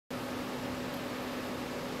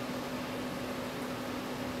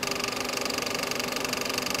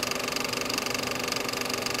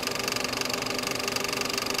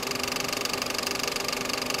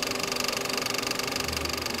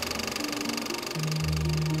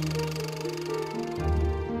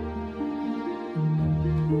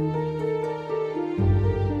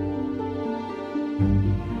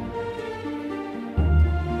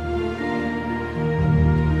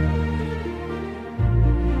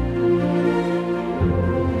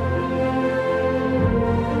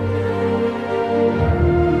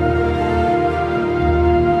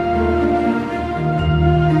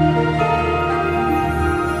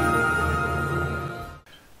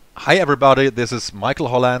Hi everybody, this is Michael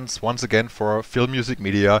Hollands once again for Film Music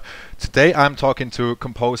Media. Today I'm talking to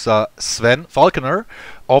composer Sven Falconer.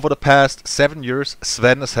 Over the past 7 years,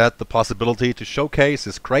 Sven has had the possibility to showcase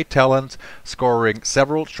his great talent, scoring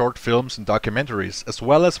several short films and documentaries, as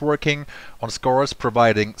well as working on scores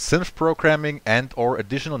providing synth programming and/or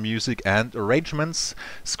additional music and arrangements,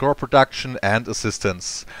 score production and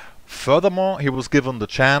assistance. Furthermore, he was given the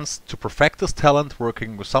chance to perfect his talent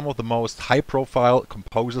working with some of the most high-profile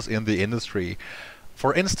composers in the industry.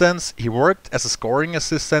 For instance, he worked as a scoring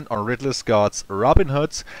assistant on Ridley Scott's Robin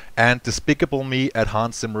Hood and Despicable Me at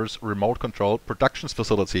Hans Zimmer's remote-controlled productions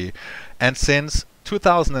facility. And since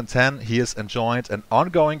 2010, he has enjoyed an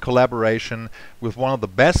ongoing collaboration with one of the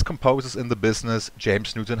best composers in the business,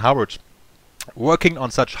 James Newton Howard, working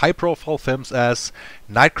on such high-profile films as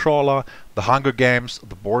Nightcrawler, The Hunger Games,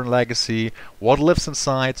 The Bourne Legacy, What Lives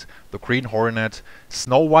Inside, The Green Hornet,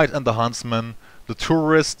 Snow White and the Huntsman, The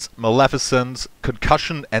Tourist, Maleficent,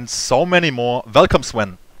 Concussion, and so many more. Welcome,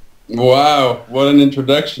 Sven. Wow, what an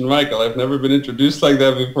introduction, Michael. I've never been introduced like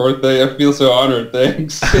that before. I feel so honored.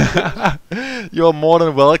 Thanks. You're more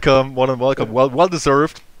than welcome. More than welcome. Well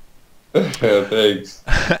deserved. Thanks.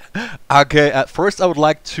 Okay, at first I would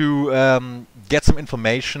like to get some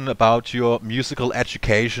information about your musical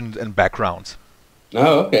education and background.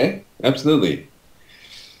 Oh, okay. Absolutely.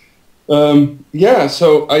 Yeah,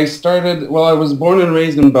 so I was born and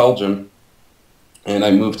raised in Belgium, and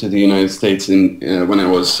I moved to the United States when I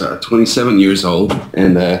was 27 years old.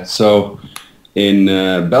 And so in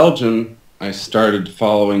Belgium, I started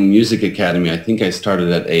following Music Academy. I think I started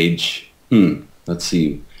at age, let's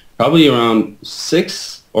see, probably around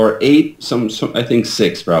 6 or 8, I think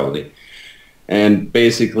 6 probably. And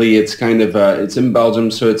basically it's kind of, it's in Belgium,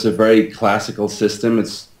 so it's a very classical system.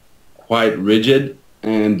 It's quite rigid,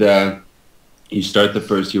 and you start the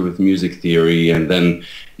first year with music theory, and then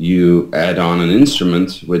you add on an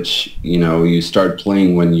instrument, which, you start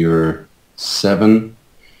playing when you're 7.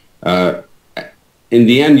 In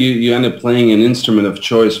the end, you end up playing an instrument of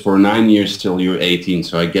choice for 9 years till you're 18.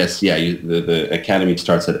 So I guess, yeah, the academy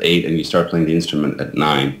starts at 8 and you start playing the instrument at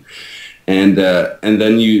 9. And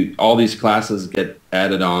then all these classes get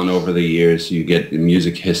added on over the years. You get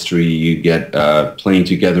music history, you get playing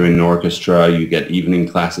together in an orchestra, you get evening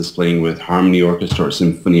classes playing with harmony orchestra or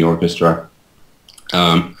symphony orchestra,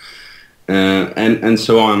 and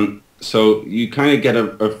so on. So you kind of get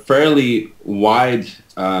a fairly wide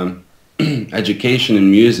education in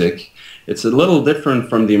music. It's a little different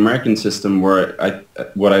from the American system, where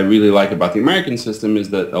what I really like about the American system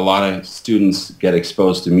is that a lot of students get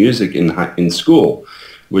exposed to music in school,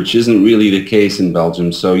 which isn't really the case in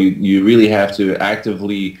Belgium. So you really have to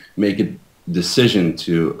actively make a decision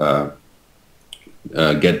to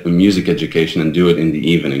get a music education and do it in the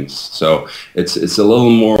evenings. So it's a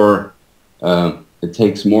little more, it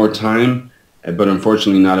takes more time. But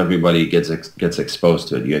unfortunately, not everybody gets exposed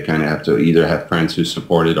to it. You kind of have to either have parents who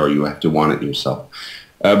support it, or you have to want it yourself.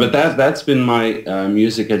 But that's been my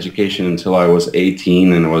music education until I was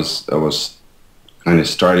 18, and I was kind of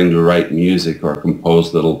starting to write music or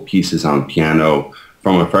compose little pieces on piano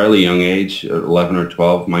from a fairly young age, 11 or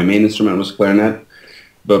 12. My main instrument was clarinet,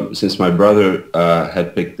 but since my brother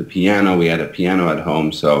had picked the piano, we had a piano at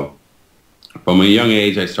home, so from a young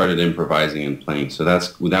age, I started improvising and playing. So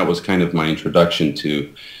that was kind of my introduction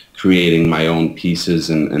to creating my own pieces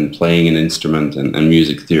and playing an instrument and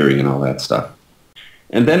music theory and all that stuff.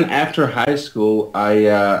 And then after high school,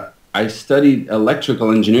 I studied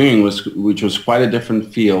electrical engineering, which was quite a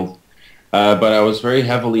different field. But I was very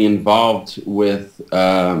heavily involved with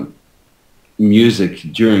music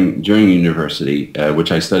during university,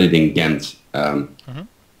 which I studied in Ghent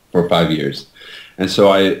for 5 years. And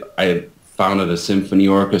so I founded a symphony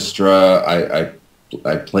orchestra. I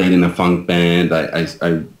played in a funk band. I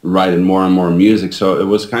write more and more music. So it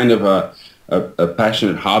was kind of a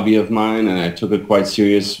passionate hobby of mine, and I took it quite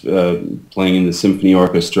serious, playing in the symphony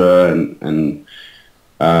orchestra. And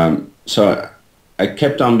so I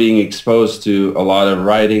kept on being exposed to a lot of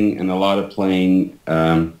writing and a lot of playing.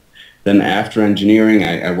 Then after engineering,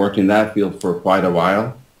 I worked in that field for quite a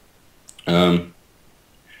while.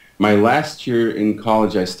 My last year in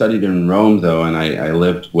college, I studied in Rome, though, and I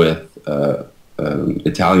lived with an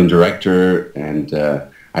Italian director, and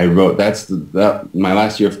I wrote. My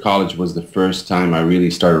last year of college was the first time I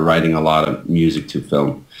really started writing a lot of music to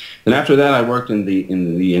film. And after that, I worked in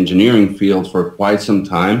the engineering field for quite some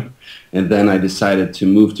time, and then I decided to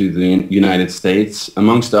move to the United States,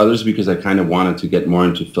 amongst others, because I kind of wanted to get more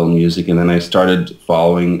into film music. And then I started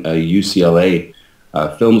following a UCLA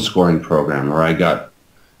film scoring program, where I got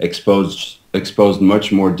exposed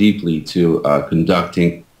much more deeply to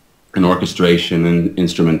conducting and orchestration and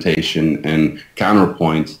instrumentation and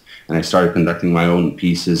counterpoint. And I started conducting my own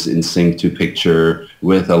pieces in sync to picture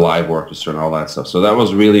with a live orchestra and all that stuff. So that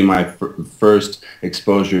was really my first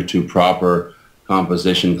exposure to proper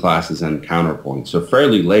composition classes and counterpoint. So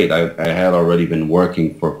fairly late, I had already been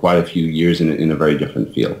working for quite a few years in a very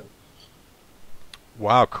different field.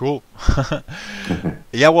 Wow, cool.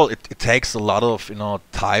 Yeah, well, it takes a lot of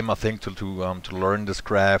time, I think, to learn this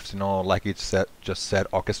craft. Like you just said,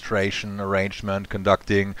 orchestration, arrangement,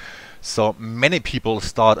 conducting. So many people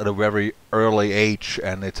start at a very early age,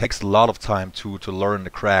 and it takes a lot of time to learn the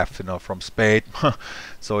craft, from spade.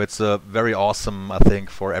 So it's very awesome, I think,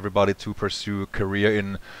 for everybody to pursue a career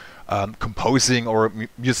in composing or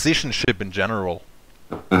musicianship in general.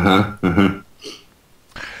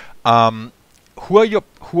 Who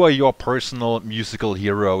are your personal musical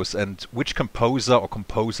heroes, and which composer or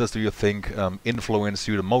composers do you think influence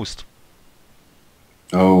you the most?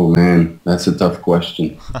 Oh man, that's a tough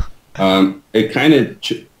question. It kind of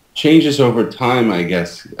changes over time, I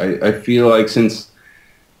guess. I feel like since,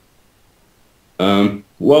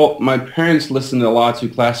 well, my parents listened a lot to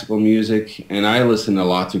classical music, and I listened a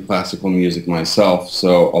lot to classical music myself.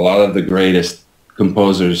 So a lot of the greatest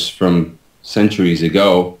composers from centuries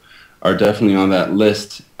ago are definitely on that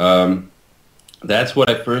list. That's what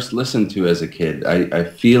I first listened to as a kid. I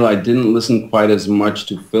feel I didn't listen quite as much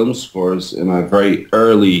to film scores in my very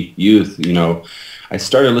early youth. I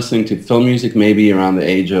started listening to film music maybe around the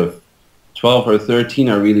age of 12 or 13.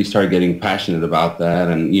 I really started getting passionate about that.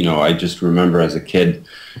 And, I just remember as a kid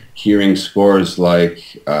hearing scores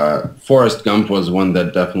like Forrest Gump was one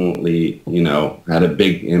that definitely, had a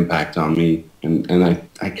big impact on me. And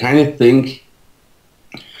I kind of think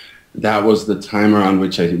that was the time around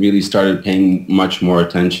which I really started paying much more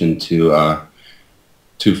attention to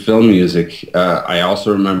film music. I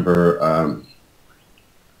also remember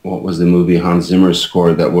what was the movie Hans Zimmer's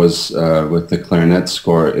score that was with the clarinet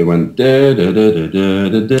score? It went da da da da da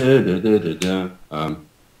da da da da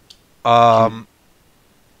da.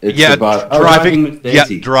 It's about driving Miss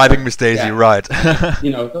Daisy. Yeah, driving Miss Daisy, yeah. Right.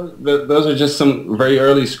 Those are just some very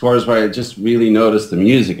early scores where I just really noticed the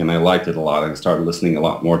music and I liked it a lot. I started listening a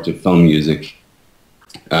lot more to film music.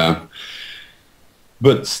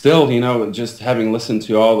 But still, just having listened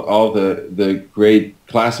to all the great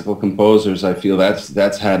classical composers, I feel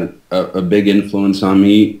that's had a big influence on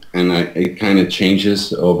me, and it kind of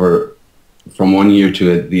changes over from one year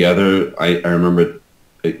to the other. I remember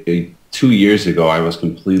 2 years ago, I was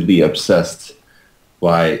completely obsessed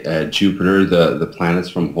by Jupiter, the planets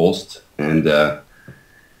from Holst, and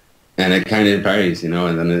it kind of varies, and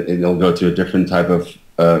then it'll go to a different type of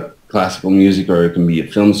classical music, or it can be a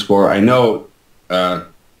film score. I know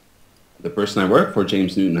the person I work for,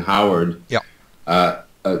 James Newton Howard. Yeah.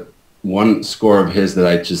 One score of his that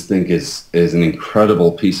I just think is an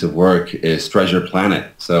incredible piece of work is Treasure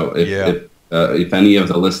Planet. So if any of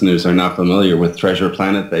the listeners are not familiar with Treasure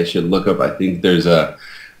Planet, they should look up. I think there's a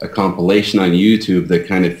compilation on YouTube that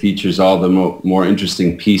kind of features all the more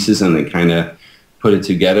interesting pieces, and they kind of put it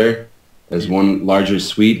together as one larger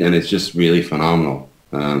suite, and it's just really phenomenal.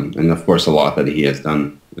 And of course, a lot that he has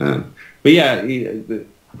done. But yeah,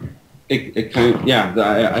 it kind of,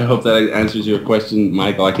 I hope that answers your question,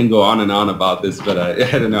 Michael. I can go on and on about this, but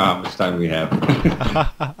I don't know how much time we have.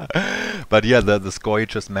 But yeah, the score you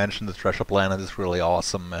just mentioned, the Treasure Planet, is really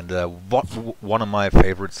awesome, and one of my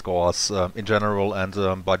favorite scores in general,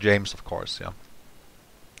 and by James, of course. Yeah.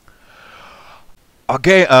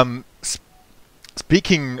 Okay.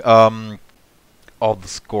 Speaking of the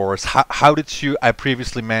scores, how did you? I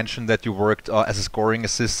previously mentioned that you worked as a scoring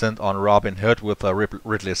assistant on Robin Hood with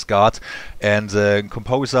Ridley Scott, and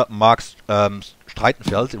composer Mark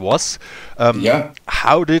Streitenfeld. It was. Yeah.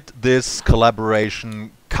 How did this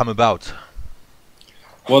collaboration come about?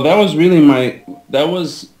 Well, that was really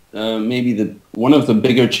maybe one of the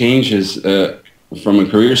bigger changes from a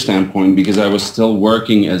career standpoint, because I was still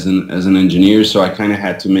working as an engineer, so I kind of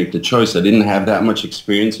had to make the choice. I didn't have that much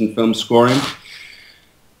experience in film scoring.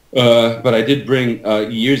 But I did bring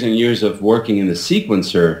years and years of working in the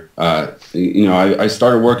sequencer. I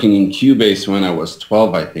started working in Cubase when I was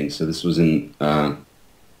 12, I think. So this was in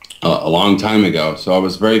a long time ago. So I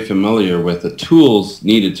was very familiar with the tools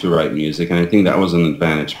needed to write music, and I think that was an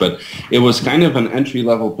advantage. But it was kind of an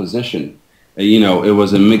entry-level position. It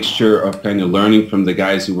was a mixture of kind of learning from the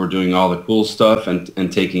guys who were doing all the cool stuff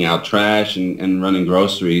and taking out trash and running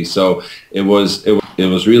groceries. So it was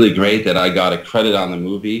really great that I got a credit on the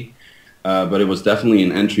movie, but it was definitely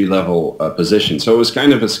an entry-level position. So it was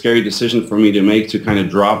kind of a scary decision for me to make, to kind of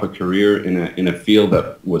drop a career in a field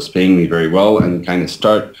that was paying me very well and kind of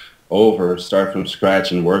start over, start from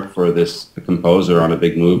scratch, and work for this composer on a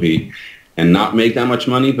big movie, and not make that much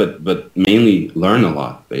money, but mainly learn a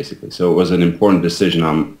lot, basically. So it was an important decision.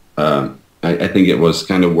 I think it was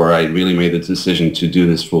kind of where I really made the decision to do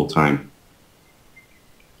this full time.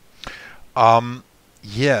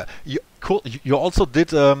 Yeah, cool. You also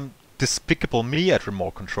did Despicable Me at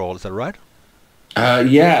Remote Control, is that right?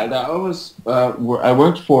 Yeah, that was. I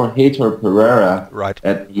worked for Heitor Pereira Right.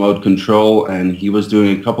 at Remote Control, and he was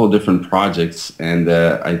doing a couple of different projects. And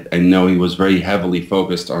I know he was very heavily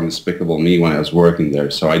focused on Despicable Me when I was working there.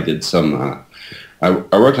 So I did some.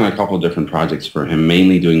 I worked on a couple of different projects for him,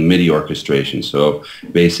 mainly doing MIDI orchestration. So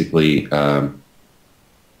basically,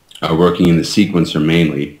 working in the sequencer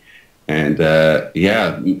mainly. And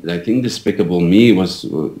yeah, I think Despicable Me was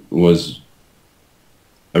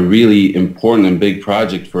a really important and big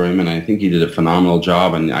project for him, and I think he did a phenomenal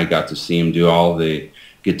job. And I got to see him do all the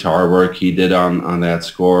guitar work he did on that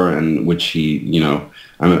score, and which he, you know,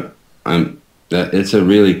 it's a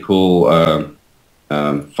really cool,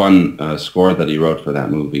 fun score that he wrote for that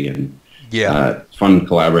movie, and Yeah. fun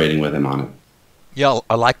collaborating with him on it. Yeah,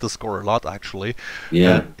 I like the score a lot, actually.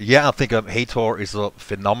 Yeah. Yeah, I think Heitor is a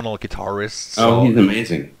phenomenal guitarist. Oh, So he's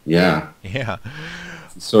amazing. Yeah. yeah,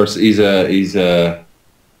 Source. He's a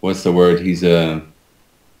what's the word? He's a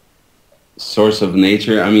source of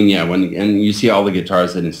nature. I mean, yeah. And you see all the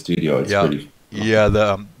guitars in his studio. It's yeah, pretty yeah.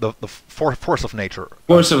 The force of nature.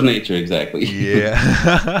 force of nature. Exactly.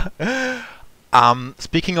 Yeah.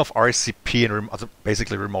 Speaking of RCP and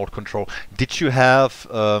basically remote control, did you have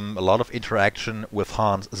a lot of interaction with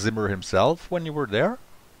Hans Zimmer himself when you were there?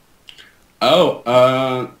 Oh,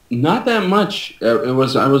 not that much. I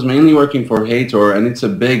was mainly working for Heitor, and it's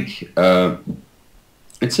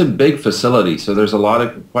a big facility. So there's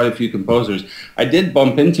quite a few composers. I did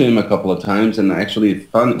bump into him a couple of times, and actually,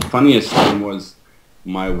 funniest thing was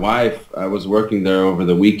my wife. I was working there over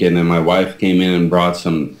the weekend, and my wife came in and brought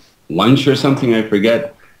some lunch or something, I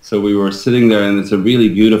forget. So we were sitting there, and it's a really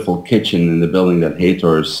beautiful kitchen in the building that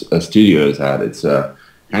Heitor's studio is at. It's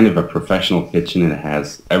kind of a professional kitchen, and it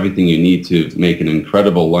has everything you need to make an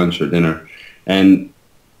incredible lunch or dinner. And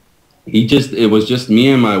it was just me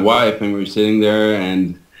and my wife, and we were sitting there,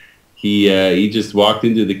 and he just walked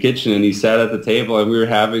into the kitchen, and he sat at the table, and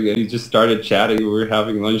he just started chatting. We were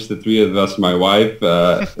having lunch, the three of us, my wife,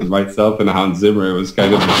 myself, and Hans Zimmer. It was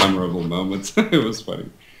kind of a memorable moment. It was funny.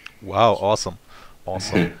 Wow, awesome,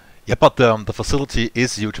 awesome. Yeah, but the facility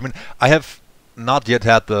is huge. I mean, I have not yet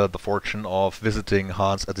had the fortune of visiting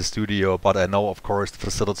Hans at the studio, but I know, of course, the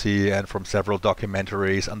facility and from several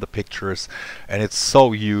documentaries and the pictures, and it's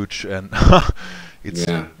so huge, and it's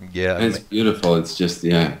yeah, And it's beautiful. It's just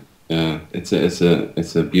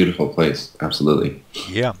it's a beautiful place. Absolutely.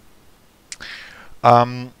 yeah.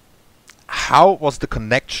 How was the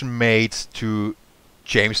connection made to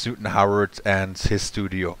James Newton Howard and his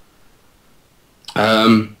studio?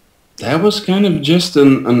 That was kind of just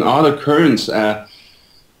an odd occurrence. I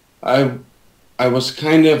was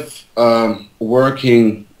kind of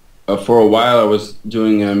working for a while. I was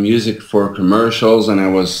doing music for commercials, and I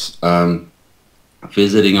was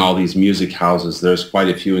visiting all these music houses. There's quite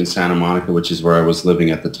a few in Santa Monica, which is where I was living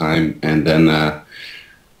at the time. And then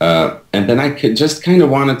I just kind of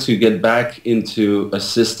wanted to get back into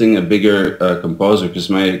assisting a bigger composer, because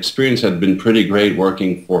my experience had been pretty great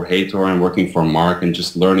working for Heitor and working for Mark, and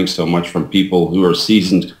just learning so much from people who are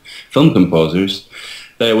seasoned film composers,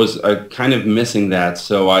 that I was kind of missing that.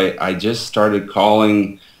 So I just started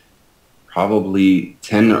calling probably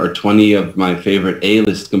 10 or 20 of my favorite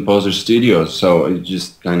A-list composer studios. So it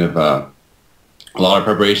just kind of a lot of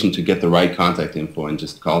preparation to get the right contact info and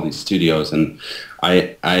just call these studios. And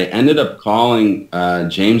I ended up calling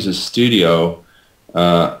James's studio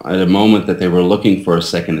at a moment that they were looking for a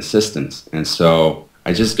second assistant. And so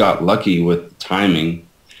I just got lucky with timing,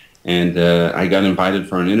 and I got invited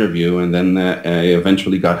for an interview, and then I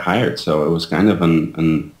eventually got hired. So it was kind of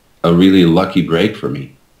a really lucky break for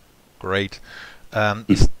me. Great.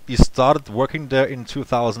 You started working there in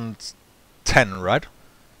 2010, right?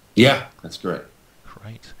 Yeah, that's correct.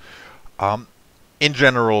 Great. In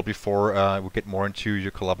general, before we get more into your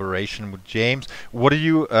collaboration with James, what do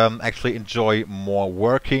you actually enjoy more,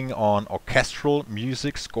 working on orchestral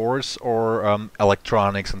music scores or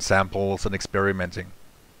electronics and samples and experimenting?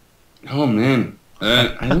 Oh man,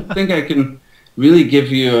 I don't think I can really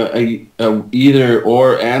give you a either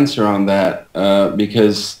or answer on that,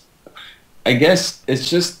 because I guess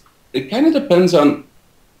it kind of depends on.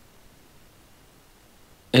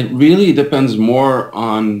 It really depends more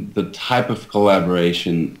on the type of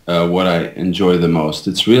collaboration, what I enjoy the most.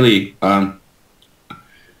 It's really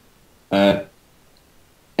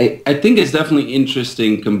I think it's definitely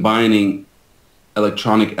interesting combining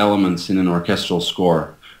electronic elements in an orchestral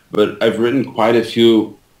score, but I've written quite a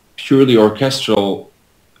few purely orchestral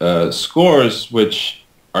scores, which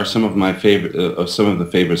are some of my favorite, some of the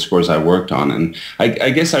favorite scores I worked on, and I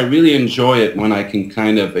guess I really enjoy it when I can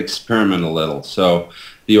kind of experiment a little. So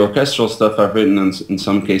the orchestral stuff I've written in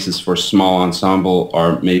some cases for small ensemble,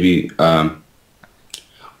 or maybe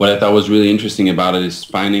what I thought was really interesting about it is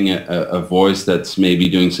finding a voice that's maybe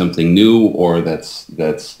doing something new, or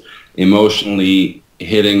that's emotionally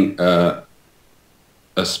hitting a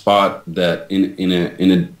spot that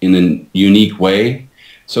in a unique way.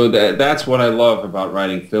 So that's what I love about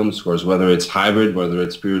writing film scores, whether it's hybrid, whether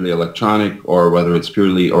it's purely electronic, or whether it's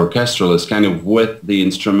purely orchestral. It's kind of with the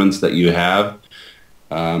instruments that you have,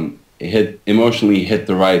 emotionally hit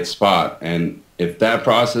the right spot. And if that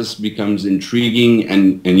process becomes intriguing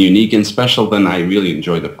and unique and special, then I really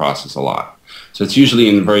enjoy the process a lot. So it's usually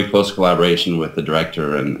in very close collaboration with the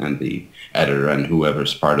director and the editor and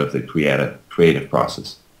whoever's part of the creative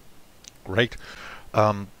process. Great.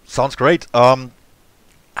 Sounds great.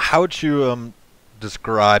 How would you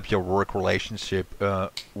describe your work relationship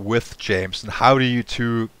with James, and how do you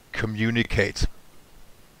two communicate?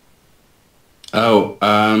 Oh,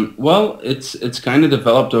 well, it's kind of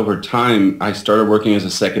developed over time. I started working as a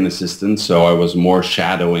second assistant, so I was more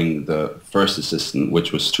shadowing the first assistant,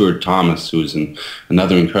 which was Stuart Thomas, who's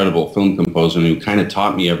another incredible film composer and who kind of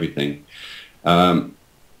taught me everything. And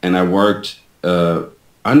I worked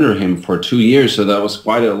under him for 2 years, so that was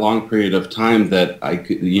quite a long period of time that I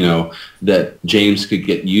could, that James could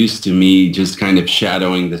get used to me just kind of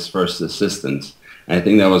shadowing this first assistant. And I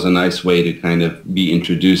think that was a nice way to kind of be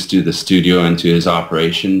introduced to the studio and to his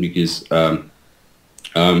operation, because it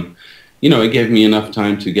gave me enough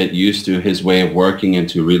time to get used to his way of working and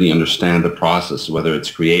to really understand the process, whether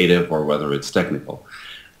it's creative or whether it's technical.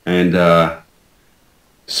 And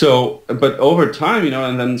but over time,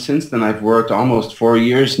 and then since then I've worked almost 4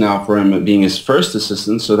 years now for him being his first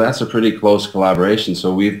assistant, so that's a pretty close collaboration.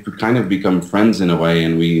 So we've kind of become friends in a way,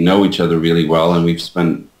 and we know each other really well, and we've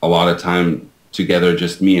spent a lot of time together,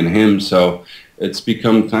 just me and him. So it's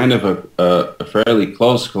become kind of a fairly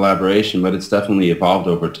close collaboration, but it's definitely evolved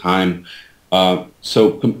over time.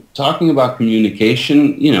 Talking about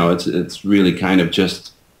communication, it's really kind of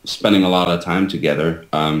just spending a lot of time together.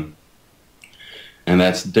 And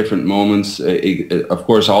that's different moments. Of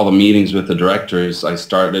course, all the meetings with the directors I'm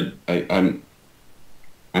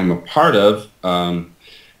a part of.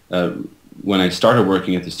 When I started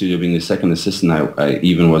working at the studio, being the second assistant, I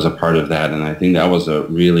even was a part of that, and I think that was a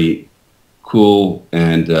really cool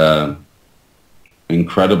and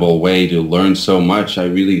incredible way to learn so much. I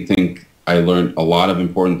really think I learned a lot of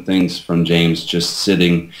important things from James just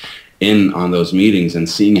sitting in on those meetings and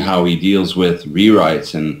seeing how he deals with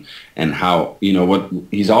rewrites and how, what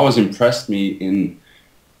he's always impressed me in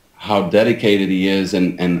how dedicated he is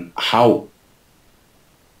and how,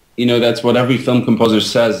 that's what every film composer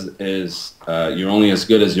says is you're only as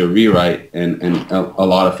good as your rewrite, and a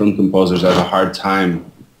lot of film composers have a hard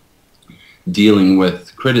time dealing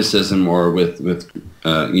with criticism or with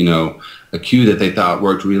a cue that they thought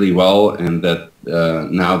worked really well, and that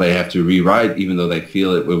now they have to rewrite even though they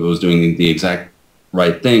feel it was doing the exact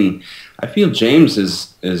right thing. I feel James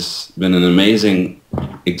has been an amazing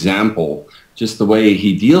example, just the way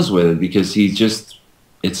he deals with it, because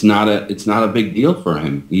it's not a big deal for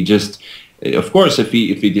him. He just, of course, if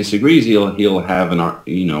he disagrees, he'll have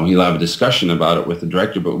he'll have a discussion about it with the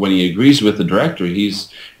director. But when he agrees with the director,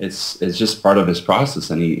 it's just part of his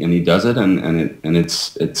process, and he does it, and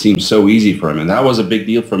it seems so easy for him. And that was a big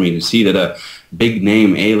deal for me to see that a big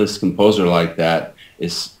name A-list composer like that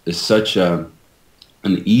is such an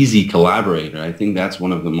easy collaborator. I think that's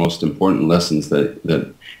one of the most important lessons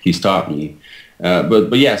that he's taught me.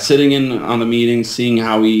 But yeah, sitting in on the meetings, seeing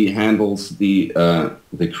how he handles the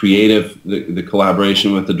creative, the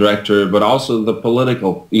collaboration with the director, but also the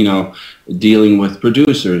political, dealing with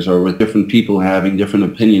producers or with different people having different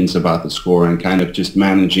opinions about the score, and kind of just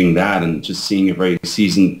managing that, and just seeing a very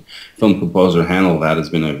seasoned film composer handle that has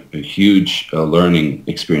been a huge learning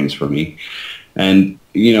experience for me. And,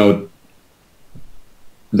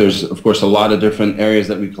 there's, of course, a lot of different areas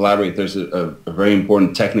that we collaborate. There's a very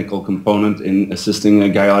important technical component in assisting a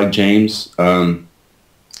guy like James.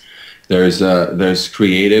 There's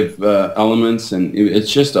creative elements, and it's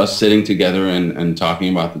just us sitting together and talking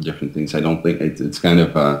about the different things. I don't think it's kind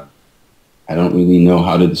of I don't really know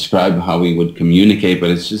how to describe how we would communicate, but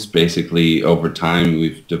it's just basically over time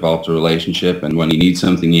we've developed a relationship, and when he needs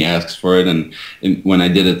something, he asks for it. And when I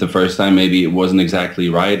did it the first time, maybe it wasn't exactly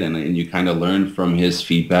right, and you kind of learn from his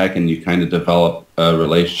feedback, and you kind of develop a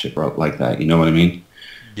relationship like that. You know what I mean?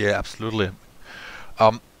 Yeah, absolutely.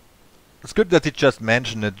 Um, it's good that you just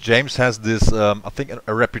mentioned it. James has this, I think,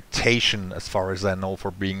 a reputation, as far as I know,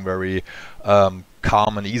 for being very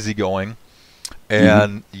calm and easygoing. Hmm.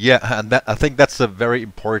 And yeah, and that, I think that's a very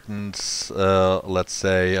important, let's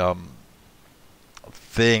say,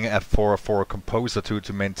 thing for a composer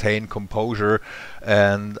to maintain composure.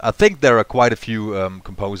 And I think there are quite a few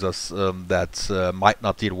composers that might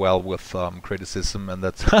not deal well with criticism, and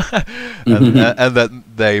that and that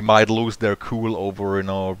they might lose their cool over, you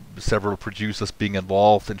know, several producers being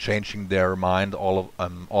involved and changing their mind all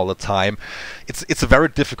the time. It's a very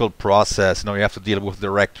difficult process. You know, you have to deal with the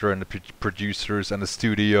director and the producers and the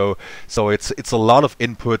studio, so it's a lot of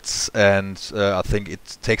inputs, and I think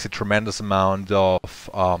it takes a tremendous amount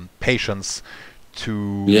of patience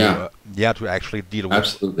to Yeah. yeah, to actually deal with.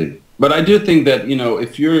 Absolutely. But I do think that, you know,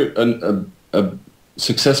 if you're a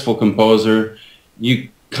successful composer, you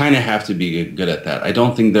kind of have to be good at that. I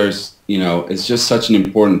don't think there's, you know, it's just such an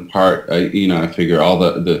important part. You know, I figure all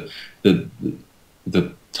the,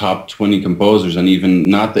 the top 20 composers, and even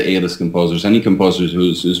not the A-list composers, any composers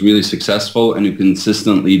who's really successful and who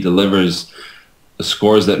consistently delivers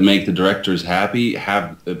scores that make the directors happy,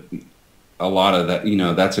 have a lot of that. You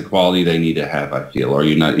know, that's a quality they need to have, I feel, or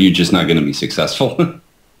you're just not going to be successful.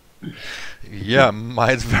 Yeah,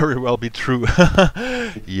 might very well be true.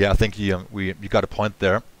 Yeah, I think you got a point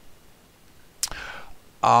there.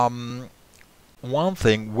 Um, One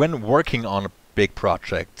thing when working on a big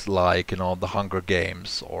project like, you know, the Hunger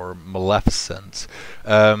Games or Maleficent,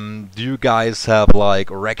 do you guys have like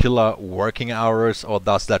regular working hours, or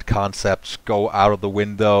does that concept go out of the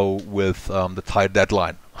window with the tight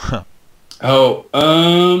deadline? Oh,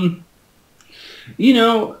 you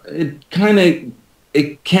know, it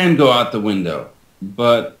can go out the window,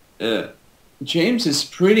 but James is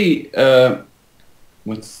pretty.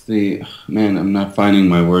 What's the man? I'm not finding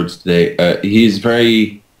my words today. He's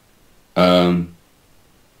very.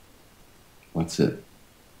 What's it?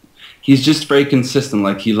 He's just very consistent.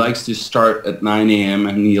 Like, he likes to start at 9 a.m.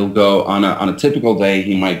 and he'll go on a typical day.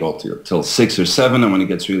 He might go till 6 or 7, and when it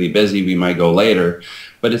gets really busy, we might go later.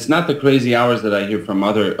 But it's not the crazy hours that I hear from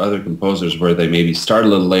other composers, where they maybe start a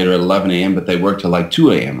little later at 11 a.m. but they work till like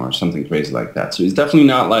 2 a.m. or something crazy like that. So he's definitely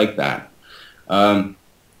not like that. Um,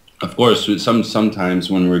 of course,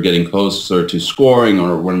 sometimes when we're getting closer to scoring,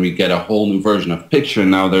 or when we get a whole new version of picture,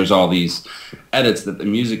 now there's all these edits that the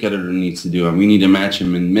music editor needs to do, and we need to match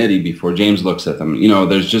them in MIDI before James looks at them. You know,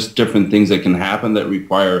 there's just different things that can happen that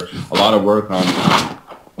require a lot of work on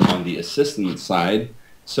the assistant side.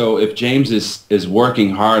 So if James is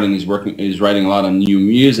working hard and he's writing a lot of new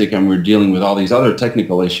music, and we're dealing with all these other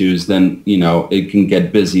technical issues, then, you know, it can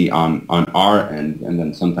get busy on our end. And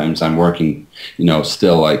then sometimes I'm working, you know,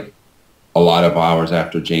 still like a lot of hours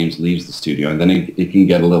after James leaves the studio, and then it can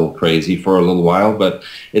get a little crazy for a little while. But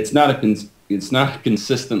it's not a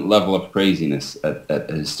consistent level of craziness at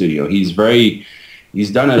his studio. He's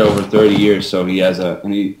done it over 30 years, so he has a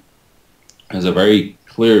very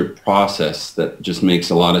clear process that just makes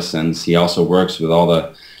a lot of sense. He also works with all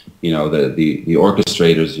the, you know, the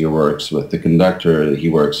orchestrators he works with, the conductor he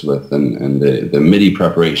works with, and the MIDI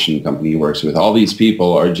preparation company he works with. All these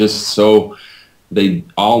people are just so, they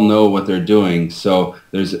all know what they're doing. So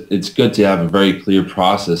it's good to have a very clear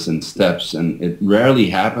process and steps, and it rarely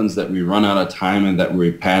happens that we run out of time and that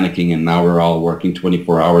we're panicking and now we're all working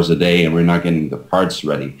 24 hours a day and we're not getting the parts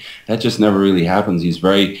ready. That just never really happens.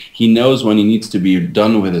 He knows when he needs to be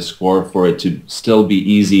done with a score for it to still be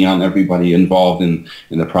easy on everybody involved in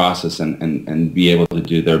the process, and be able to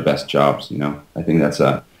do their best jobs, you know. I think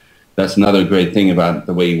that's another great thing about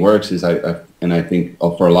the way he works. Is I think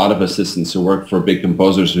for a lot of assistants who work for big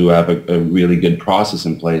composers who have a really good process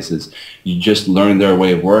in place, is you just learn their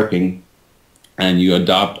way of working, and you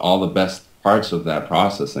adopt all the best parts of that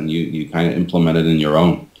process, and you kind of implement it in your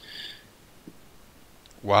own.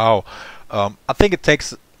 Wow. I think it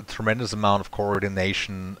takes a tremendous amount of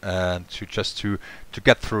coordination to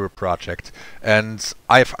get through a project. And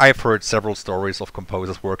I've heard several stories of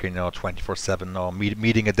composers working, you know, 24/7, or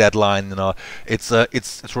meeting a deadline. You know, it's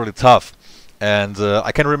really tough. And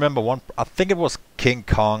I can remember one. I think it was King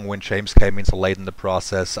Kong, when James came in so late in the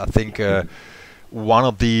process. I think one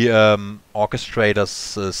of the orchestrators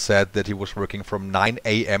said that he was working from 9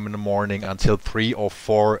 a.m. in the morning until 3 or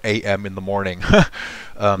 4 a.m. in the morning,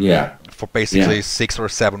 Yeah, for basically yeah, 6 or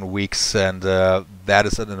 7 weeks, and that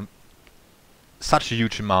is an such a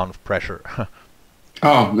huge amount of pressure.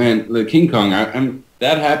 Oh man, the King Kong.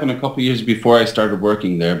 That happened a couple years before I started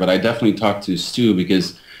working there, but I definitely talked to Stu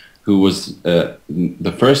because, who was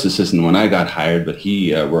the first assistant when I got hired, but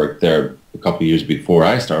he worked there a couple years before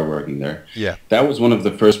I started working there. Yeah, that was one of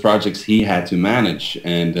the first projects he had to manage,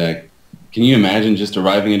 and can you imagine just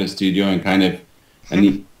arriving at a studio and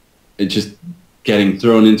it just getting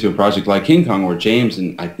thrown into a project like King Kong, where James,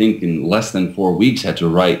 I think in less than 4 weeks, had to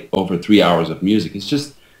write over 3 hours of music. It's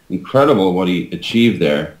just incredible what he achieved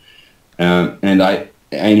there. And I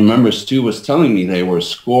remember Stu was telling me they were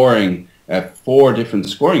scoring at 4 different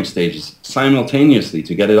scoring stages simultaneously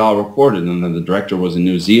to get it all recorded. And then the director was in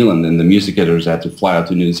New Zealand, and the music editors had to fly out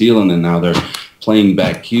to New Zealand, and now they're playing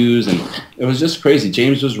back cues. And it was just crazy.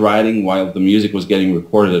 James was writing while the music was getting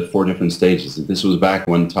recorded at 4 different stages. This was back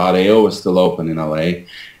when Todd AO was still open in LA,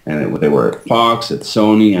 and they were at Fox, at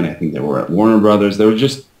Sony, and I think they were at Warner Brothers. They were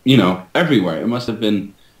just, everywhere. It must have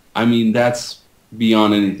been, that's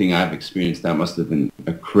beyond anything I've experienced. That must have been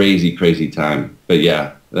a crazy, crazy time. But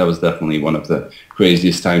yeah, that was definitely one of the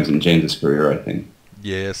craziest times in James's career, I think.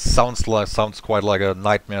 Yeah, sounds quite like a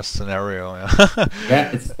nightmare scenario.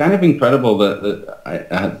 Yeah, it's kind of incredible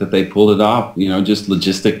that they pulled it off. Just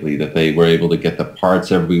logistically, that they were able to get the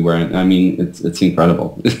parts everywhere. And it's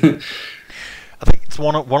incredible. I think it's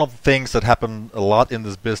one of the things that happen a lot in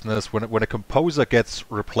this business when a composer gets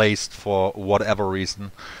replaced for whatever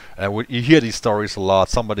reason. You hear these stories a lot.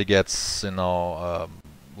 Somebody gets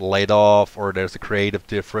laid off, or there's a creative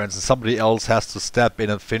difference, and somebody else has to step in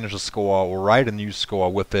and finish a score or write a new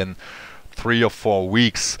score within 3 or 4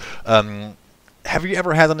 weeks. Have you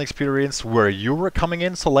ever had an experience where you were coming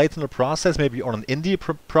in so late in the process, maybe on an indie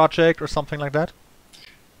project or something like that?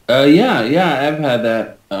 Yeah, I've had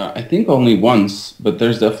that. I think only once, but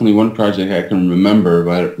there's definitely one project I can remember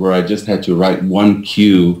where I just had to write one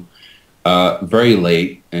cue very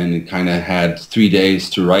late, and it kind of had 3 days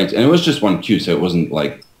to write, and it was just one cue, so it wasn't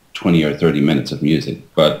like 20 or 30 minutes of music,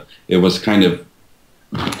 but it was kind of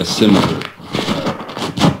a similar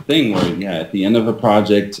thing where, at the end of a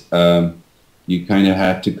project, you kind of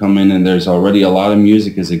have to come in and there's already a lot of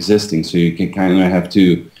music is existing, so you can kind of have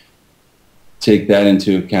to take that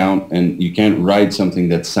into account, and you can't write something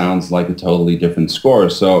that sounds like a totally different score.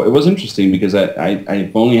 So it was interesting because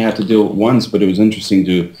I've only had to do it once, but it was interesting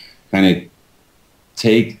to kind of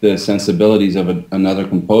take the sensibilities of another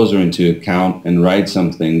composer into account and write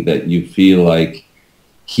something that you feel like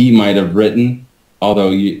he might have written, although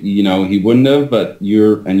he wouldn't have, but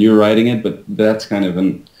you're writing it. But that's kind of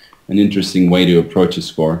an interesting way to approach a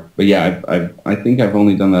score. But yeah, I think I've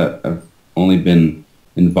only done that. I've only been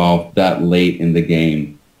involved that late in the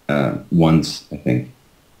game once, I think.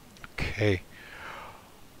 Okay.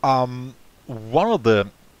 One of the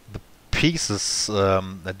pieces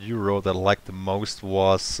that you wrote that I liked the most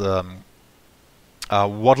was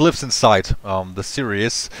What Lives Inside, the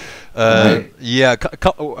series. Right. Yeah,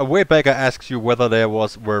 a way back I asked you whether there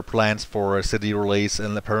were plans for a CD release,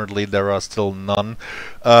 and apparently there are still none.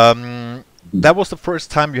 That was the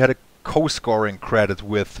first time you had a co-scoring credit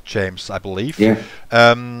with James, I believe. Yeah.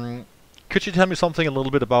 Could you tell me something a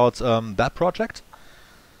little bit about that project?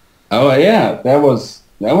 Oh yeah, that was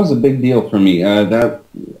a big deal for me. That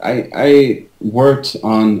I worked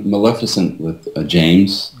on Maleficent with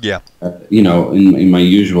James. Yeah. In my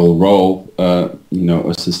usual role,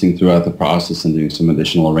 assisting throughout the process and doing some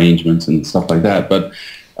additional arrangements and stuff like that. But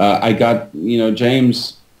I got,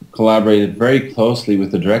 James collaborated very closely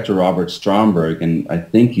with the director Robert Stromberg, and I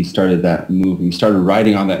think he started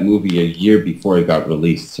writing on that movie a year before it got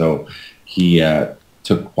released. So he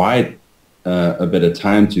took quite a bit of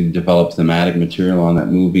time to develop thematic material on that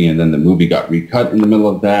movie, and then the movie got recut in the middle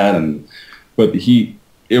of that. But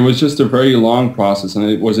it was just a very long process, and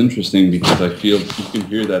it was interesting because I feel you can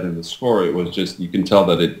hear that in the score. It was just, you can tell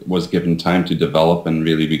that it was given time to develop and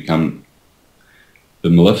really become the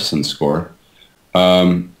Maleficent score.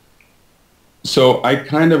 So I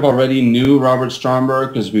kind of already knew Robert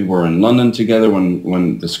Stromberg because we were in London together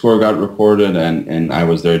when the score got recorded, and I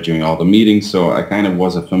was there during all the meetings, so I kind of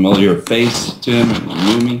was a familiar face to him, and he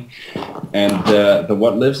knew me. And the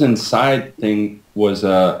What Lives Inside thing was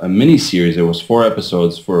a mini-series. It was 4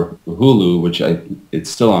 episodes for Hulu, which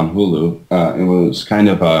it's still on Hulu. It was kind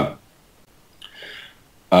of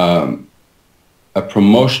a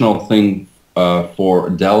promotional thing for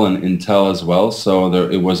Dell and Intel as well. So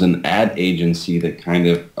it was an ad agency that kind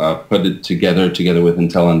of put it together with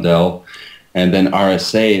Intel and Dell. And then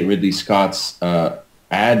RSA, Ridley Scott's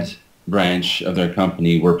ad branch of their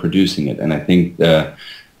company, were producing it. And I think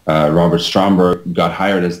Robert Stromberg got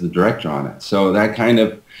hired as the director on it. So that kind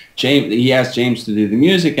of he asked James to do the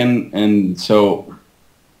music, and so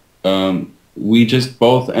we just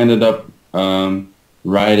both ended up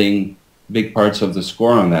writing big parts of the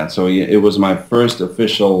score on that. So it was my first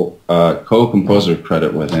official co-composer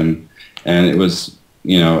credit with him, and it was,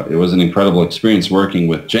 you know, it was an incredible experience working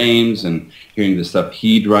with James and hearing the stuff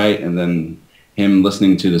he'd write, and then him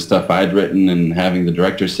listening to the stuff I'd written and having the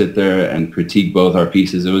director sit there and critique both our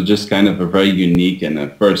pieces. It was just kind of a very unique and a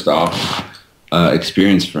first off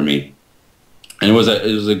experience for me. And it was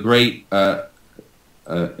a great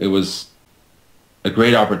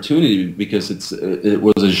opportunity because it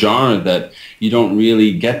was a genre that you don't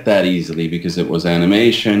really get that easily, because it was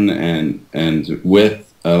animation and with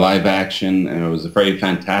live action, and it was a very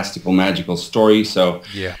fantastical, magical story. So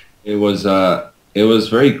Yeah. it was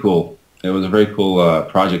very cool. It was a very cool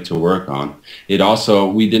project to work on. It also,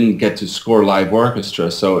 we didn't get to score live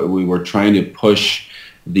orchestra, so we were trying to push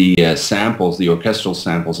the samples, the orchestral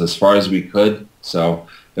samples, as far as we could. So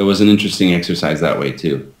it was an interesting exercise that way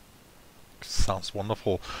too. Sounds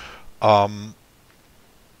wonderful. One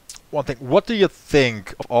thing, what do you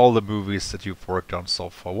think of all the movies that you've worked on so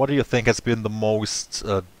far? What do you think has been the most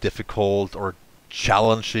difficult or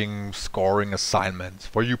challenging scoring assignment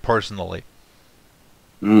for you personally?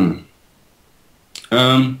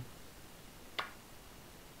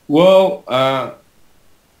 Well,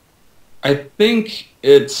 I think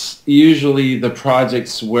it's usually the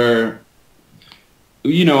projects where,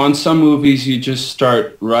 you know, on some movies you just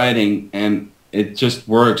start writing and it just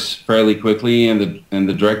works fairly quickly, and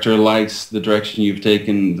the director likes the direction you've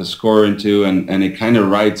taken the score into, and it kind of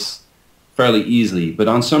writes fairly easily. But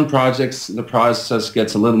on some projects the process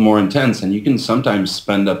gets a little more intense, and you can sometimes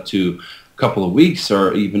spend up to a couple of weeks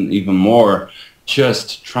or even more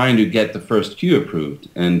just trying to get the first cue approved.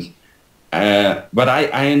 And but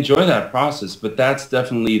I enjoy that process, but that's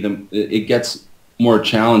definitely it gets more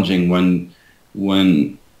challenging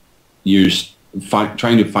when you're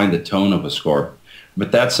trying to find the tone of a score.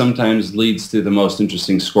 But that sometimes leads to the most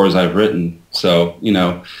interesting scores I've written. So, you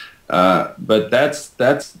know, but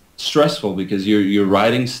that's stressful, because you're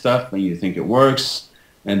writing stuff and you think it works,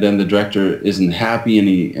 and then the director isn't happy,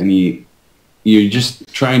 and you're just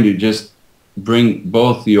trying to just bring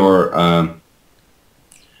both your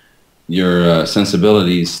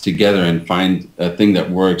sensibilities together and find a thing that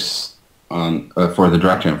works on for the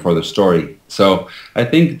director and for the story. So I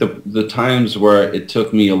think the times where it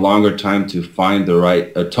took me a longer time to find the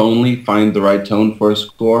right find the right tone for a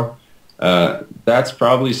score, that's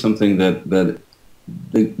probably something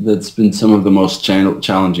that's been some of the most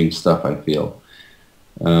challenging stuff, I feel.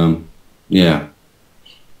 Yeah.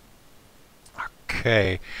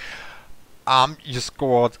 Okay. You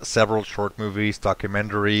scored several short movies,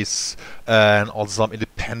 documentaries, and also some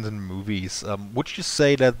independent movies. Would you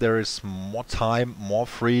say that there is more time, more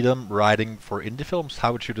freedom writing for indie films?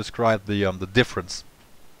 How would you describe the difference?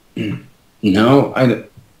 No,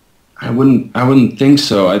 I wouldn't think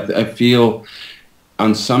so. I feel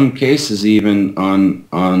on some cases, even on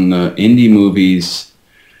indie movies,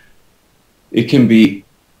 it can be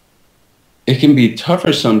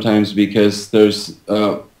tougher sometimes, because there's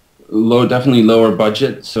definitely lower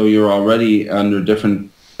budget, so you're already under different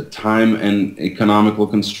time and economical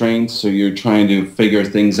constraints, so you're trying to figure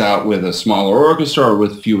things out with a smaller orchestra or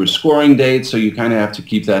with fewer scoring dates, so you kind of have to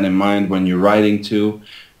keep that in mind when you're writing too.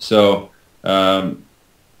 So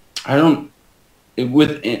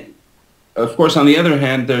of course, on the other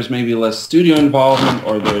hand, there's maybe less studio involvement,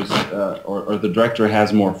 or there's or the director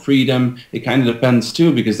has more freedom. It kind of depends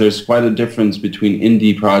too, because there's quite a difference between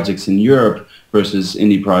indie projects in Europe versus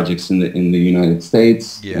indie projects in the United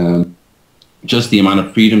States. Yeah. Just the amount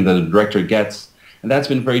of freedom that a director gets, and that's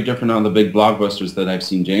been very different on the big blockbusters that I've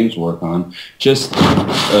seen James work on. Just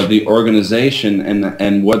the organization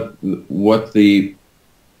and what the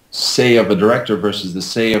say of a director versus the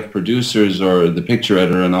say of producers or the picture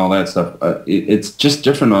editor and all that stuff. It's just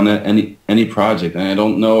different on any project, and I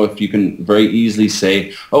don't know if you can very easily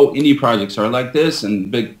say, oh, indie projects are like this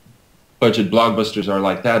and big budget blockbusters are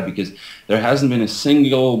like that, because there hasn't been a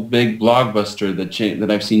single big blockbuster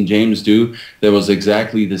that I've seen James do that was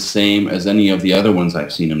exactly the same as any of the other ones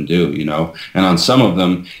I've seen him do, you know. And on some of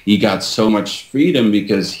them he got so much freedom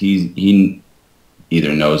because he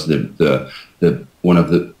either knows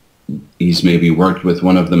he's maybe worked with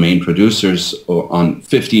one of the main producers on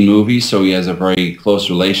 50 movies, so he has a very close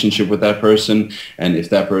relationship with that person, and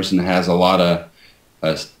if that person has a lot of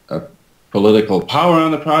political power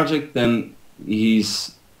on the project, then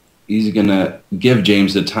he's gonna give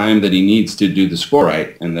James the time that he needs to do the score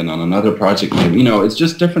right. And then on another project, maybe, you know, it's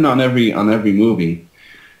just different on every movie.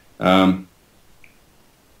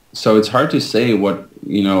 so it's hard to say what,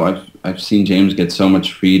 I've seen James get so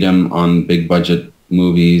much freedom on big budget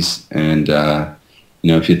movies, and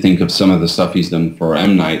if you think of some of the stuff he's done for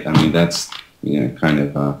M. Night, I mean, that's kind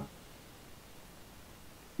of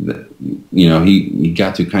he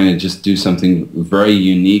got to kind of just do something very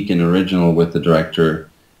unique and original with the director,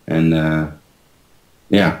 and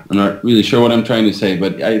yeah, I'm not really sure what I'm trying to say,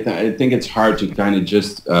 but I think it's hard to kind of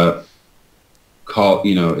just call,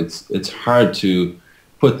 it's hard to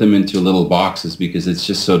put them into little boxes because it's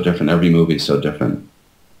just so different. Every movie is so different.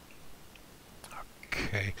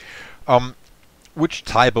 Okay. Which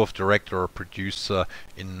type of director or producer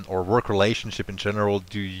or work relationship in general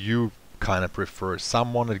do you kind of prefer?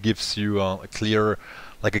 Someone that gives you a clear,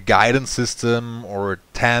 like a guidance system or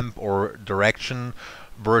temp or direction,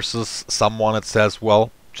 versus someone that says,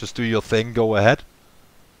 well, just do your thing, go ahead?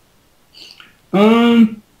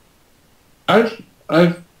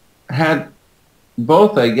 I've had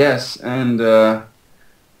both, I guess, and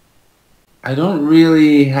I don't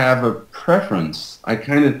really have a preference. I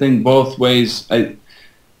kind of think both ways. I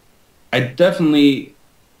definitely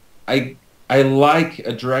I like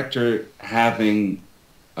a director having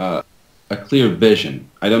a clear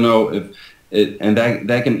vision. I don't know if and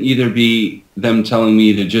that can either be them telling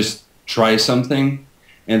me to just try something,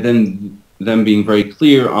 and then them being very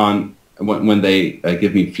clear on when they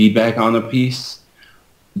give me feedback on a piece.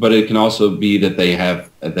 But it can also be that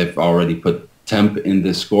they've already put temp in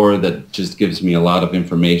the score that just gives me a lot of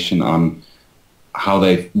information on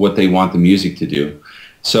what they want the music to do.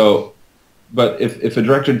 So, but if a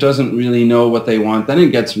director doesn't really know what they want, then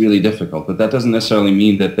it gets really difficult. But that doesn't necessarily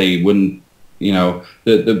mean that they wouldn't,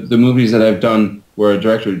 the movies that I've done where a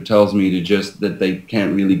director tells me that they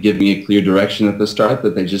can't really give me a clear direction at the start,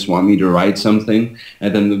 that they just want me to write something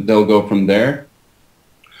and then they'll go from there.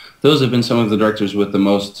 Those have been some of the directors with the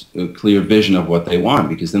most clear vision of what they want,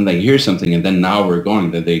 because then they hear something and then now we're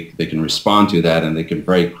going, that they can respond to that and they can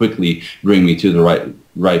very quickly bring me to the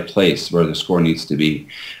right place where the score needs to be.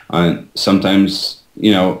 Sometimes,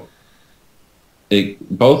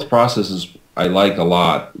 both processes I like a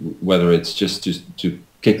lot, whether it's just to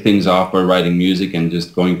kick things off by writing music and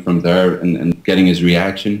just going from there and getting his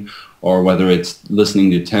reaction, or whether it's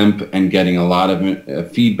listening to temp and getting a lot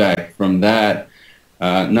of feedback from that.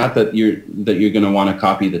 Not that you're going to want to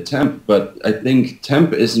copy the temp, but I think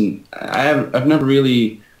temp isn't. I've never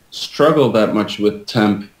really struggled that much with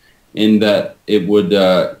temp, in that it would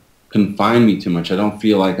confine me too much. I don't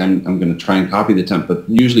feel like I'm going to try and copy the temp, but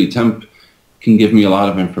usually temp can give me a lot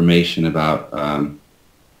of information about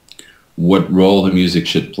what role the music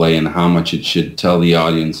should play and how much it should tell the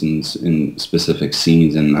audience in specific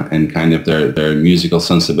scenes, and kind of their musical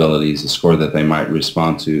sensibilities, the score that they might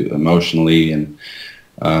respond to emotionally. And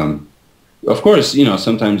of course,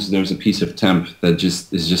 sometimes there's a piece of temp that is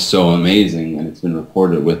just so amazing and it's been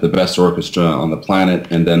recorded with the best orchestra on the planet,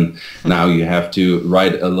 and then now you have to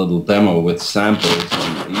write a little demo with samples,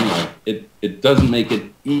 and it doesn't make it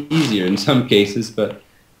easier in some cases, but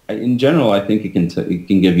in general, I think it can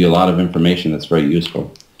give you a lot of information that's very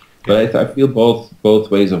useful. But I feel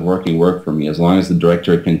both ways of working work for me, as long as the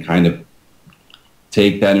director can kind of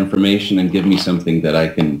take that information and give me something that I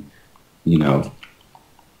can,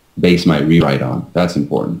 base my rewrite on. That's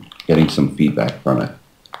important, getting some feedback from it.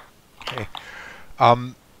 Okay.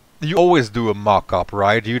 You always do a mock-up,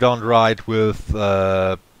 right? You don't write with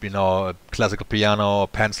a classical piano,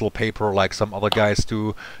 pencil, paper like some other guys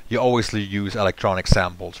do. You always use electronic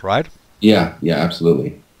samples, right? Yeah,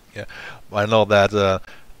 absolutely. Yeah, I know that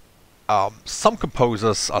some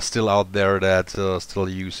composers are still out there that still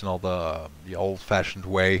use the old-fashioned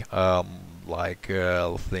way. I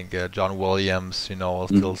think John Williams,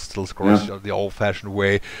 still scores the old-fashioned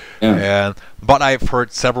way. Yeah. But I've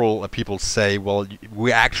heard several people say, well,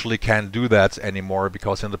 we actually can't do that anymore,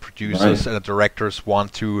 because the producers and the directors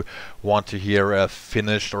want to hear a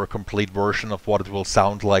finished or a complete version of what it will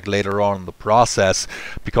sound like later on in the process,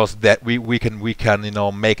 because that we can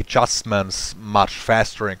make adjustments much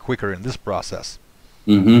faster and quicker in this process.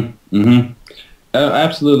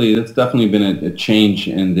 Absolutely, that's definitely been a change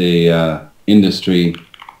in the industry.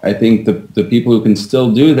 I think the people who can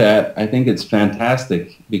still do that, I think it's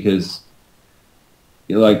fantastic, because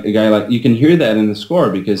like a guy you can hear that in the score,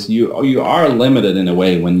 because you are limited in a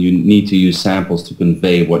way when you need to use samples to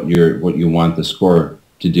convey what you want the score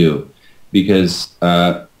to do, because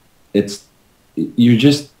you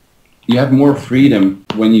have more freedom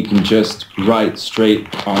when you can just write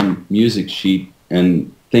straight on music sheet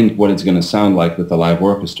and think what it's going to sound like with the live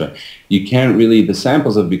orchestra. You can't really, the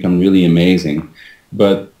samples have become really amazing,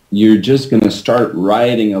 but you're just going to start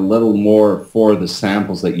writing a little more for the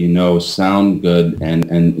samples that you know sound good,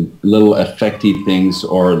 and little effecty things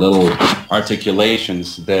or little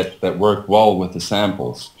articulations that work well with the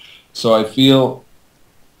samples. So I feel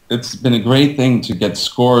it's been a great thing to get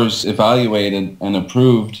scores evaluated and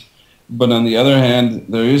approved. But on the other hand,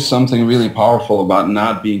 there is something really powerful about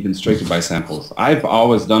not being constricted by samples. I've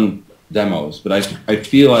always done demos, but I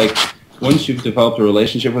feel like once you've developed a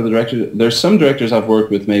relationship with a director, there's some directors I've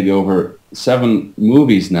worked with maybe over 7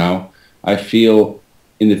 movies now. I feel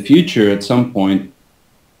in the future at some point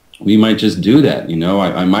we might just do that. You know,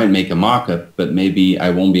 I might make a mock-up, but maybe I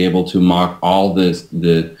won't be able to mock all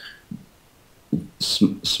the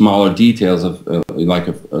smaller details of like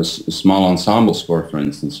a small ensemble score, for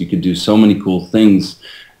instance. You could do so many cool things,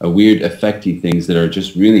 weird effecty things that are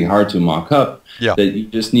just really hard to mock up. Yeah. That you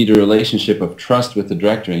just need a relationship of trust with the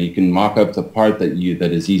director, and you can mock up the part that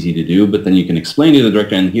is easy to do, but then you can explain to the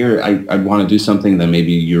director, and here I want to do something, then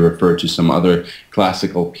maybe you refer to some other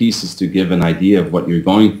classical pieces to give an idea of what you're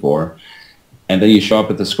going for, and then you show up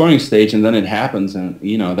at the scoring stage, and then it happens, and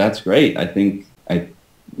you know, that's great. I think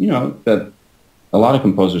that a lot of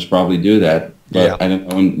composers probably do that, but Yeah. I don't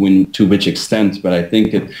know to which extent, but I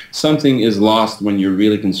think something is lost when you're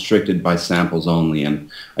really constricted by samples only, and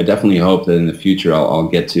I definitely hope that in the future I'll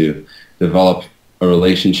get to develop a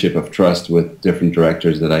relationship of trust with different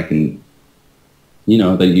directors, that I can, you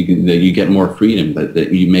know, that you get more freedom,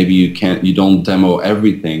 that you don't demo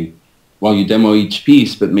everything. Well, you demo each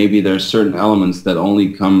piece, but maybe there's certain elements that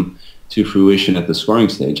only come to fruition at the scoring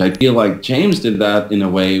stage. I feel like James did that in a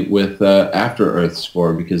way with After Earth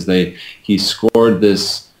score, because he scored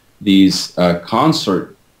these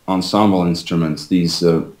concert ensemble instruments, these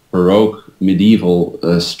Baroque medieval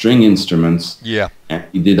string instruments. Yeah. And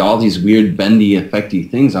he did all these weird bendy,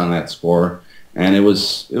 effecty things on that score, and it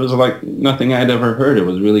was like nothing I'd ever heard. It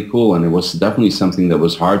was really cool, and it was definitely something that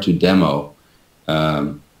was hard to demo.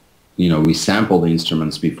 You know, we sampled the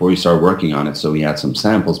instruments before we started working on it, so we had some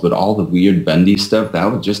samples, but all the weird bendy stuff, that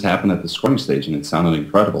would just happen at the scoring stage, and it sounded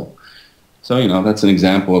incredible. So, you know, that's an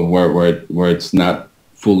example of where it's not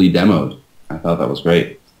fully demoed. I thought that was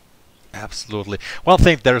great. Absolutely. Well, I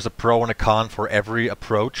think there's a pro and a con for every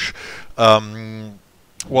approach.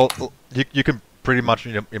 Well, you can pretty much,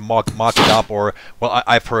 you know, mark it up, or well,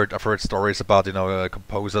 I've heard stories about, you know,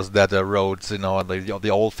 composers that wrote, you know, the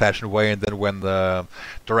old-fashioned way, and then when the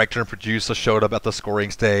director and producer showed up at the scoring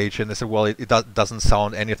stage, and they said, well, it doesn't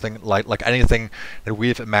sound anything like anything that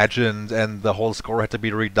we've imagined, and the whole score had to be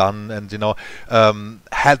redone. And you know,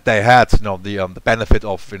 had they had, you know, the benefit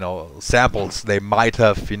of, you know, samples, they might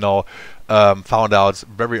have, you know, found out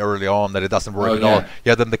very early on that it doesn't work at all.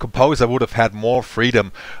 Yeah, then the composer would have had more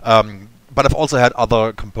freedom. But I've also had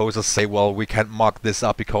other composers say, well, we can't mark this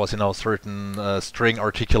up because, you know, certain string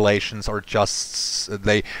articulations are just,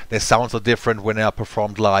 they sound so different when they are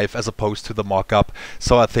performed live as opposed to the mock-up.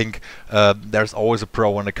 So I think there's always a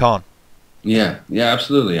pro and a con. Yeah,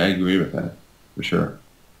 absolutely. I agree with that, for sure.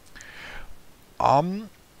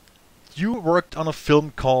 You worked on a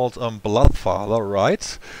film called Bloodfather,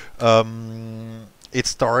 right? It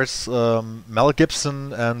stars Mel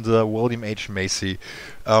Gibson and William H. Macy.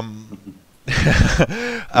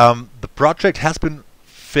 The project has been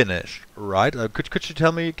finished, right? Could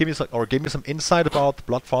you give me some insight about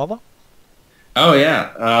Bloodfather? Oh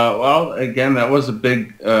yeah. Well, again, that was a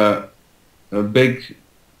big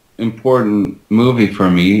important movie for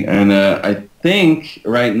me, and I think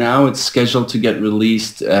right now it's scheduled to get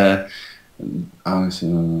released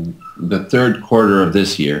obviously the third quarter of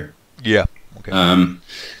this year. Yeah. Okay.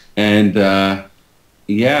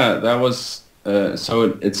 Yeah, that was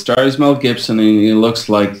so it stars Mel Gibson, and he looks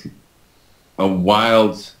like a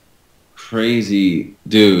wild, crazy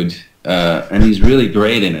dude, and he's really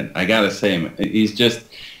great in it. I gotta say, he's just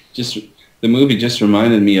the movie just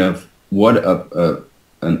reminded me of what a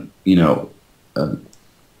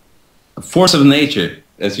force of nature,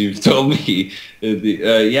 as you've told me.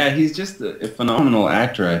 Yeah, he's just a phenomenal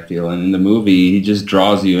actor, I feel, and in the movie he just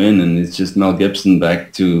draws you in, and it's just Mel Gibson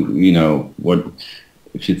back to, you know, what,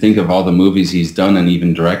 if you think of all the movies he's done and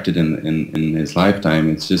even directed in his lifetime,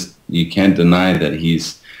 it's just, you can't deny that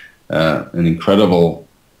he's an incredible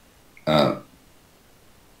power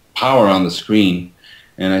on the screen,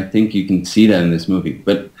 and I think you can see that in this movie.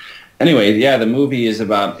 But anyway, yeah, the movie is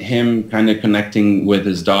about him kind of connecting with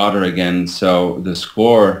his daughter again. So the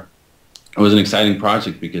score, it was an exciting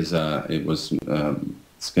project because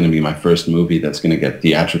it's going to be my first movie that's going to get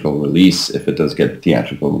theatrical release, if it does get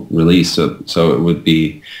theatrical release. So it would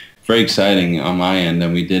be very exciting on my end.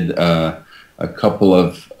 And we did a couple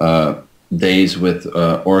of days with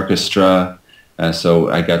orchestra, So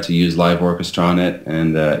I got to use live orchestra on it,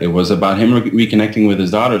 and it was about him reconnecting with his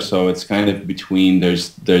daughter. So it's kind of between,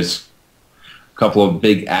 there's a couple of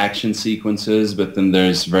big action sequences, but then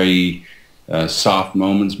there's very soft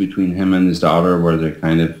moments between him and his daughter where they're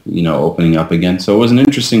kind of, opening up again. So it was an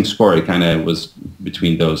interesting score. It kind of was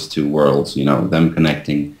between those two worlds, them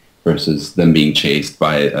connecting versus them being chased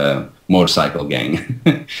by a motorcycle gang.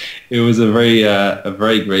 It was a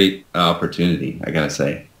very great opportunity, I gotta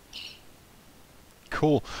say.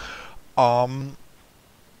 Cool.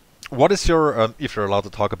 What is your, if you're allowed to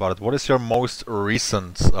talk about it, what is your most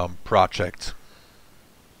recent project?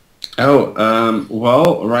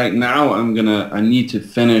 Well, right now I need to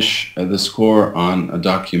finish the score on a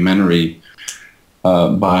documentary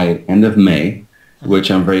by end of May,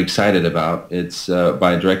 which I'm very excited about. It's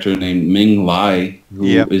by a director named Ming Lai, who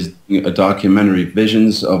is doing a documentary,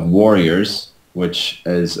 Visions of Warriors, which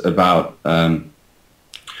is about how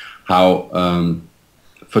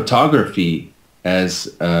photography as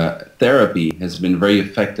therapy has been very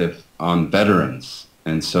effective on veterans.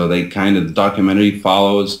 And so the documentary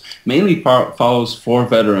mainly follows 4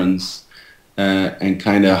 veterans and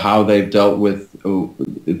kind of how they've dealt with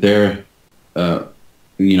their,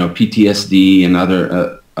 PTSD and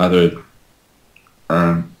other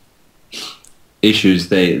issues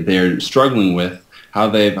they're struggling with.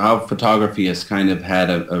 How photography has kind of had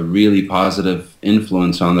a really positive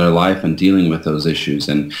influence on their life and dealing with those issues.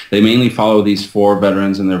 And they mainly follow these 4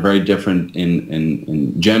 veterans, and they're very different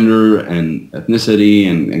in gender and ethnicity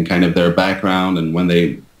and kind of their background and when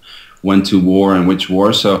they went to war and which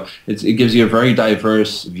war. So it gives you a very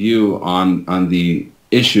diverse view on the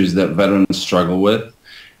issues that veterans struggle with,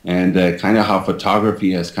 and kind of how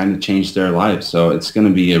photography has kind of changed their lives. So it's going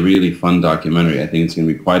to be a really fun documentary. I think it's going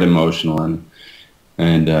to be quite emotional and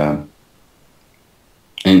an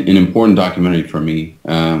important documentary for me.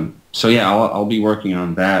 So yeah, I'll be working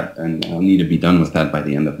on that, and I'll need to be done with that by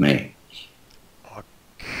the end of May.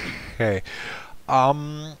 Okay.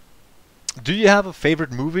 Do you have a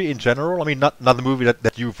favorite movie in general? I mean, not the movie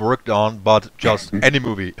that you've worked on, but just any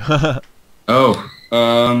movie.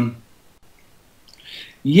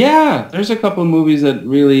 Yeah, there's a couple of movies that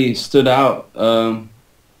really stood out.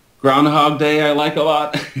 Groundhog Day I like a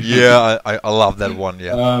lot. Yeah, I love that one,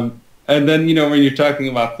 yeah. And then, when you're talking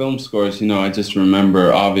about film scores, I just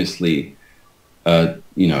remember, obviously,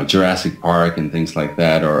 Jurassic Park and things like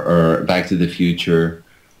that, or Back to the Future.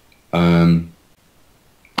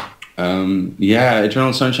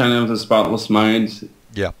 Eternal Sunshine of the Spotless Mind.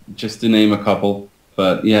 Yeah. Just to name a couple.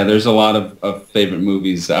 But yeah, there's a lot of favorite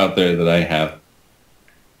movies out there that I have.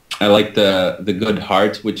 I like the Good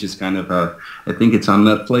Heart, which is kind of I think it's on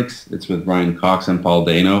Netflix. It's with Brian Cox and Paul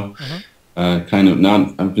Dano. I've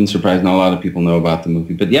been surprised not a lot of people know about the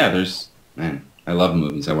movie. But yeah, I love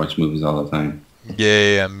movies. I watch movies all the time.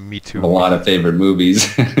 Yeah, me too. A lot of favorite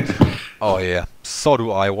movies. Oh yeah, so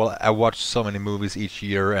do I. Well, I watch so many movies each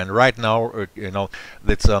year, and right now,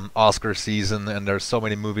 it's Oscar season, and there's so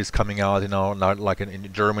many movies coming out. Not like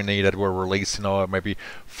in Germany that were released, maybe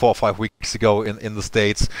 4 or 5 weeks ago in the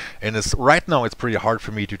States. And right now it's pretty hard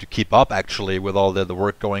for me to keep up actually with all the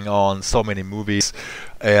work going on. So many movies,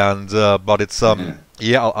 and but it's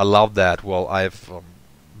I love that. Well, I've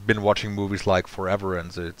been watching movies like forever,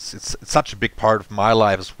 and it's such a big part of my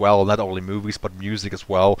life as well, not only movies but music as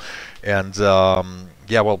well. And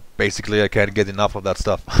basically I can't get enough of that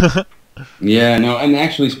stuff. Yeah, no, and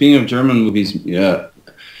actually, speaking of German movies,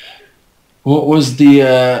 what was the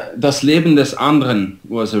Das Leben des Anderen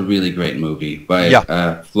was a really great movie by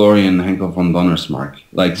Florian Henkel von Donnersmarck.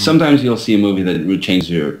 Like sometimes you'll see a movie that will change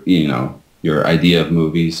your idea of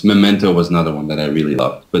movies. Memento was another one that I really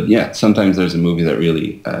loved. But yeah, sometimes there's a movie that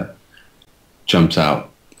really jumps out,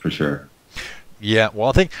 for sure. Yeah, well,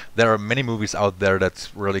 I think there are many movies out there that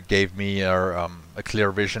really gave me a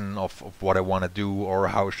clear vision of what I want to do, or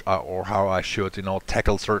how I should,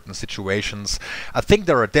 tackle certain situations. I think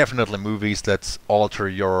there are definitely movies that alter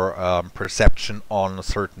your perception on a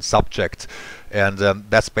certain subject, and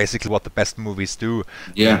that's basically what the best movies do.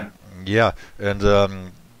 Yeah. Yeah, and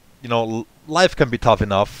life can be tough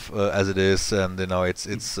enough as it is, and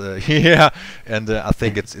it's yeah, and I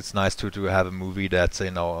think it's nice to have a movie that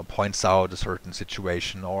points out a certain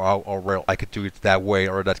situation, or well, I could do it that way,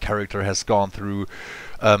 or that character has gone through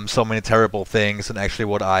so many terrible things, and actually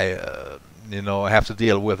what I have to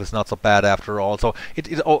deal with is not so bad after all. So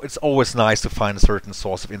it's always nice to find a certain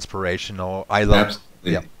source of inspiration. I love.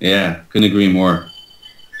 Absolutely. Yeah, couldn't agree more.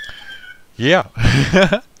 Yeah.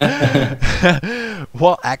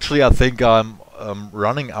 Well, actually, I think I'm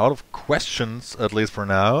running out of questions, at least for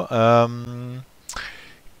now.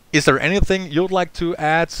 Is there anything you'd like to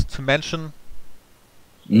add, to mention?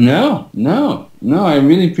 No. I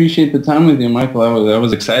really appreciate the time with you, Michael. I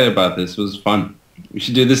was excited about this. It was fun. We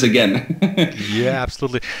should do this again. Yeah,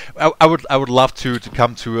 absolutely. I would love to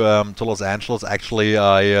come to Los Angeles. Actually,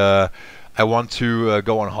 I want to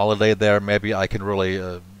go on holiday there. Maybe I can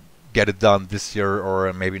really get it done this year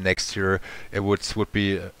or maybe next year. It would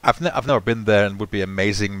be. I've never been there, and would be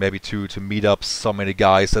amazing maybe to meet up so many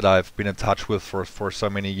guys that I've been in touch with for so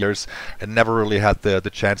many years and never really had the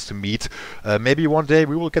chance to meet. Maybe one day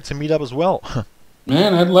we will get to meet up as well.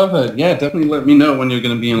 Man, I'd love it. Yeah, definitely let me know when you're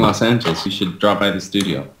going to be in Los Angeles. You should drop by the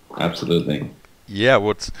studio. Absolutely. Yeah,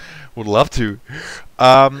 would love to.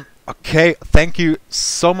 Okay, thank you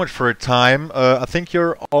so much for your time. I think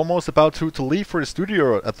you're almost about to leave for the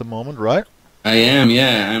studio at the moment, right? I am,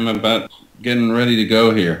 yeah. I'm about getting ready to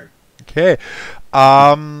go here. Okay.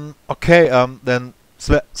 Okay. Then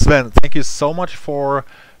Sven, thank you so much for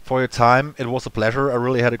your time. It was a pleasure. I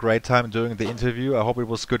really had a great time doing the interview. I hope it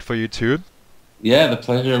was good for you too. Yeah, the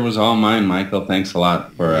pleasure was all mine, Michael. Thanks a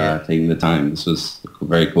lot for Yeah. taking the time. This was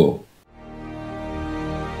very cool.